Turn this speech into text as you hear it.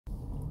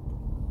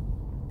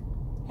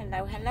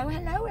Hello, hello,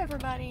 hello,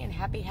 everybody, and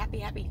happy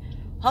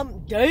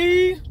hump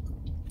day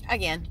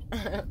again.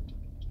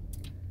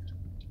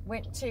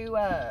 Went to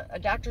a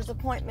doctor's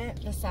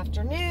appointment this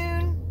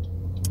afternoon,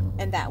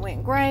 and that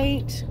went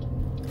great.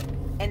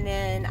 And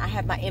then I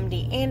have my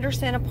MD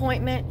Anderson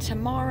appointment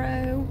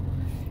tomorrow,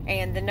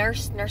 and the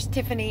nurse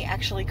Tiffany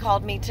actually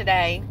called me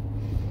today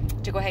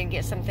to go ahead and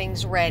get some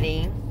things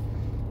ready.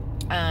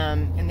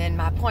 And then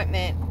my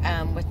appointment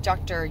with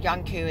Dr.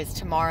 Yanku is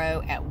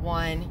tomorrow at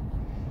 1.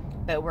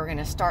 But we're going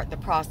to start the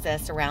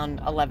process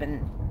around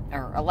 11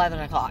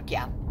 o'clock,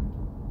 yeah.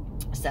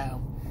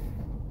 So,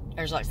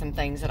 there's like some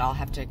things that I'll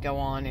have to go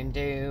on and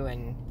do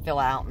and fill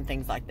out and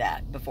things like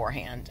that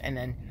beforehand. And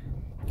then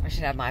I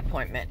should have my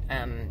appointment.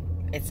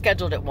 It's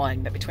scheduled at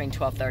 1, but between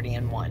 12:30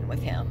 and 1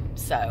 with him.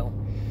 So,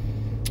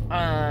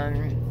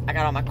 I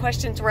got all my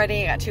questions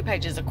ready. I got 2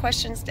 pages of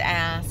questions to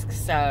ask.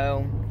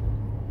 So,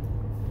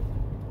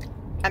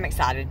 I'm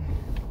excited.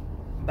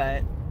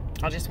 But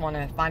I just want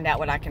to find out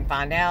what I can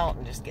find out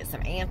and just get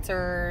some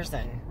answers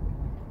and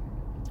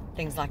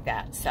things like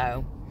that.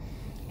 So,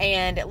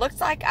 and it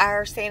looks like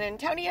our San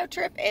Antonio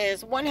trip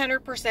is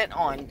 100%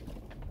 on.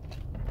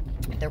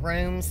 The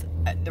room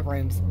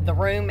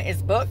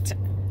is booked,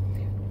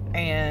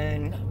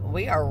 and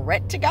we are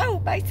ready to go,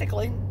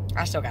 basically.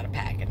 I still got to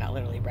pack and not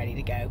literally ready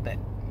to go, but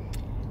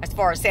as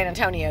far as San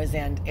Antonio's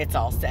end, it's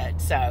all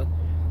set. So,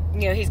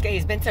 you know,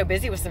 he's been so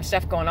busy with some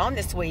stuff going on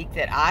this week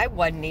that I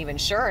wasn't even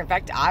sure. In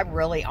fact, I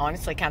really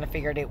honestly kind of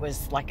figured it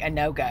was like a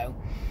no-go.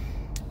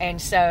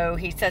 And so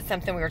he said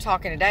something, we were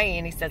talking today,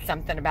 and he said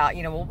something about,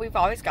 you know, well, we've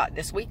always got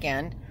this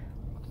weekend.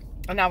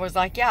 And I was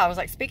like, yeah, I was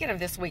like, speaking of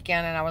this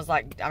weekend, and I was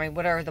like, I mean,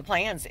 what are the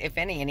plans, if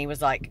any? And he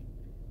was like,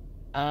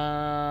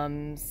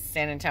 San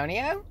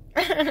Antonio?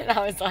 And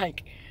I was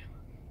like,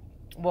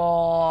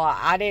 well,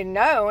 I didn't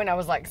know. And I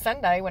was like,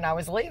 Sunday when I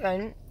was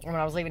leaving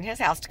his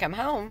house to come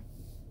home,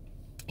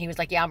 he was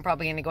like, yeah, I'm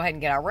probably going to go ahead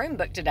and get our room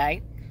booked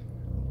today.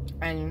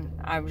 And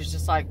I was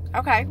just like,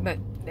 okay. But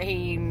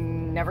he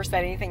never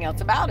said anything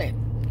else about it.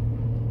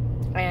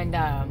 And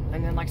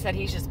then, like I said,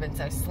 he's just been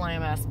so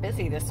slam-ass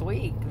busy this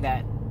week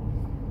that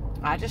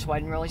I just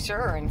wasn't really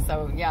sure. And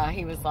so, yeah,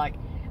 he was like,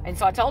 and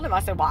so I told him, I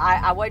said, well,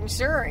 I wasn't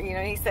sure. You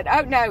know, he said,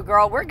 oh, no,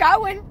 girl, we're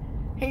going.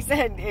 He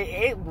said,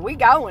 we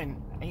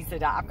going. He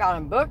said, I've got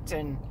them booked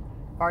and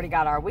already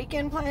got our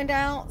weekend planned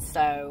out.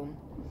 So,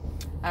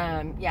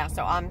 yeah,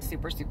 so I'm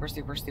super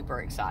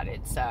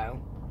excited.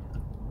 So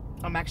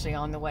I'm actually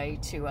on the way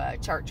to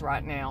church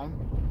right now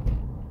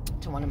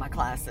to one of my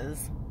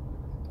classes.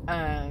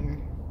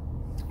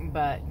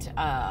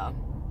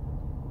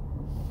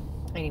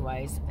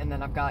 Anyways, and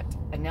then I've got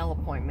a nail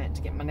appointment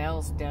to get my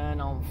nails done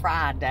on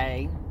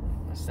Friday.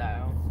 So,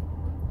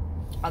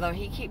 although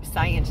he keeps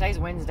saying, today's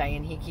Wednesday,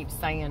 and he keeps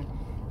saying,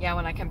 yeah,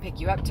 when I come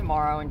pick you up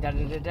tomorrow and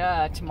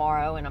da-da-da-da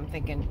tomorrow, and I'm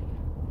thinking,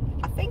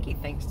 I think he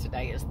thinks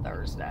today is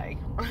Thursday.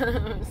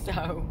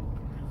 So,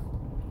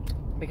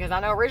 because I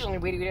know originally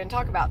we didn't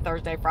talk about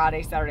Thursday,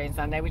 Friday, Saturday, and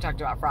Sunday. We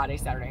talked about Friday,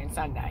 Saturday, and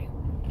Sunday.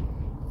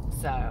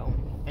 So,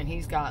 and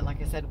he's got,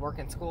 like I said, work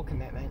and school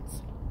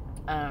commitments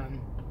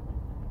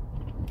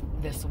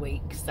this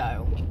week.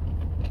 So,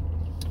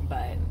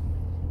 but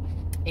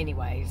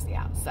anyways,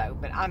 yeah. So,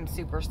 but I'm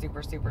super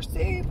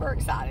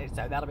excited.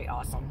 So that'll be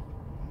awesome.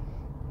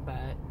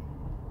 But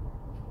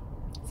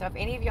so if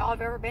any of y'all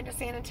have ever been to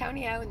San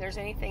Antonio and there's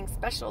anything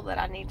special that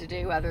I need to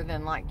do other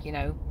than, like, you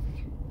know,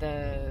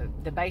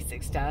 the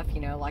basic stuff,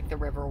 you know, like the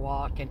river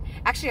walk. And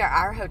actually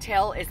our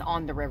hotel is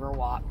on the river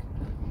walk.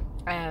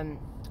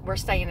 We're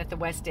staying at the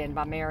West End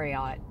by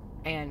Marriott,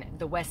 and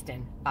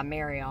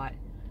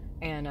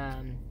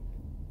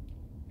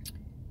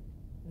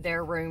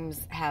their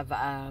rooms have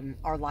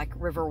are like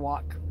river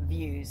walk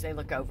views. They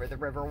look over the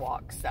river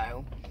walk,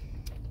 so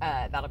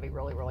that'll be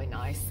really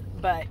nice.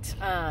 But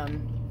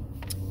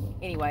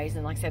anyways,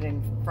 and like I said,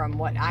 and from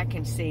what I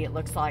can see, it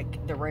looks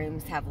like the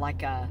rooms have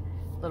like a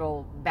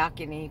little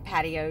balcony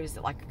patios,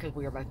 like, because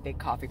we are both big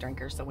coffee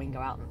drinkers, so we can go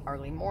out in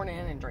early morning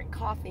and drink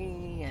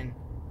coffee and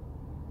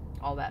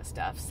all that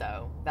stuff.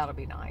 So that'll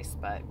be nice.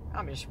 But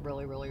I'm just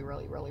really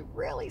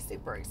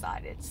super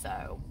excited.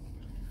 So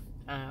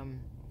and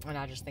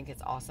I just think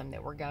it's awesome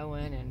that we're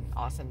going, and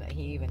awesome that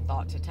he even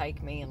thought to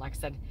take me. And like I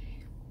said,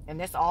 and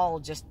this all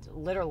just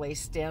literally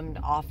stemmed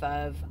off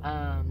of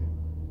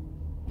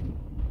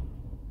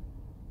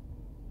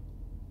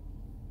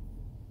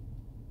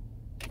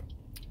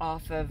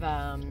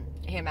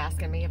him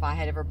asking me if I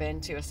had ever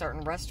been to a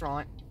certain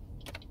restaurant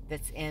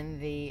that's in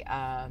the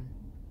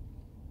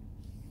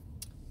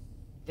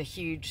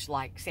huge,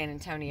 like, San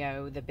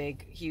Antonio, the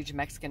big huge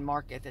Mexican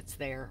market that's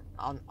there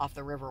off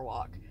the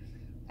Riverwalk.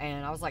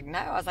 And I was like, no.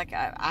 I was like,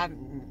 I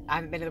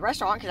haven't been to the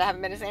restaurant because I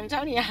haven't been to San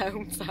Antonio.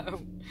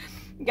 So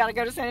you got to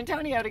go to San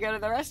Antonio to go to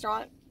the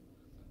restaurant.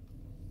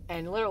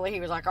 And literally he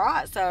was like, all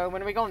right, so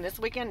when are we going, this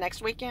weekend,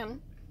 next weekend?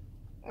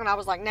 And I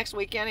was like, next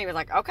weekend. He was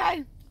like,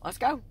 okay, let's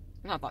go.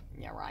 And I thought,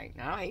 yeah, right.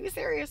 No, he was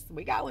serious.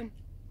 We going.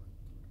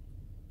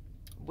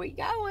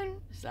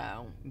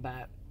 So,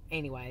 but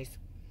anyways,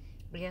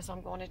 but yes,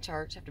 I'm going to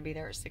church. I have to be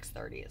there at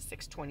 6:30. It's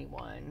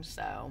 6:21.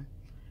 So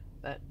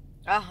But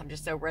I'm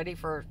just so ready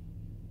for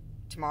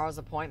tomorrow's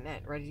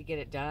appointment, ready to get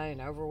it done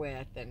and over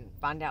with, and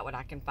find out what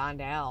I can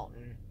find out,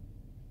 and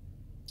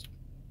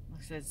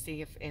like I said,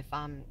 see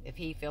if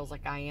he feels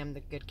like I am the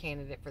good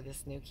candidate for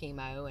this new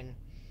chemo. And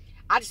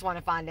I just want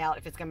to find out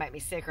if it's gonna make me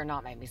sick or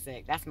not make me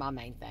sick. That's my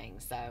main thing.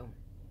 So,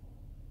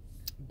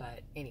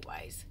 but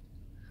anyways,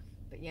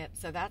 but yep.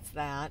 So that's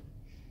that.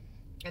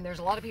 And there's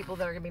a lot of people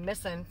that are gonna be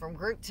missing from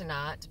group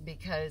tonight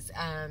because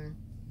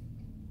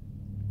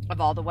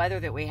of all the weather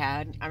that we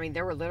had. I mean,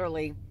 there were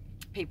literally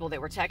people that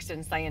were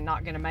texting saying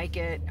not gonna make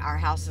it. Our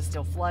house is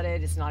still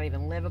flooded. It's not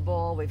even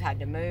livable. We've had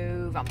to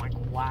move. I'm like,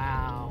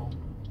 wow,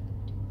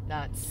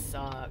 that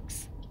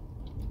sucks.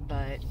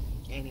 But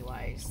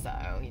anyway, so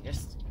you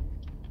just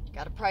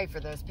got to pray for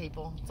those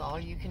people. It's all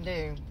you can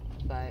do.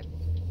 But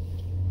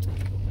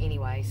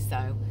anyway,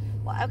 so,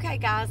 well, okay,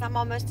 guys, I'm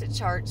almost at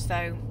church,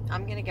 so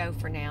I'm going to go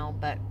for now.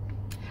 But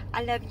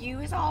I love you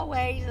as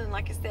always. And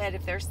like I said,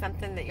 if there's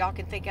something that y'all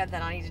can think of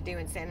that I need to do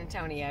in San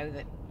Antonio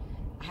that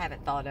I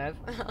haven't thought of,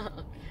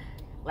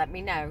 let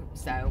me know.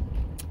 So,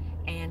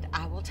 and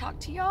I will talk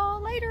to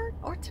y'all later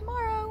or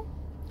tomorrow.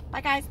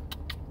 Bye, guys.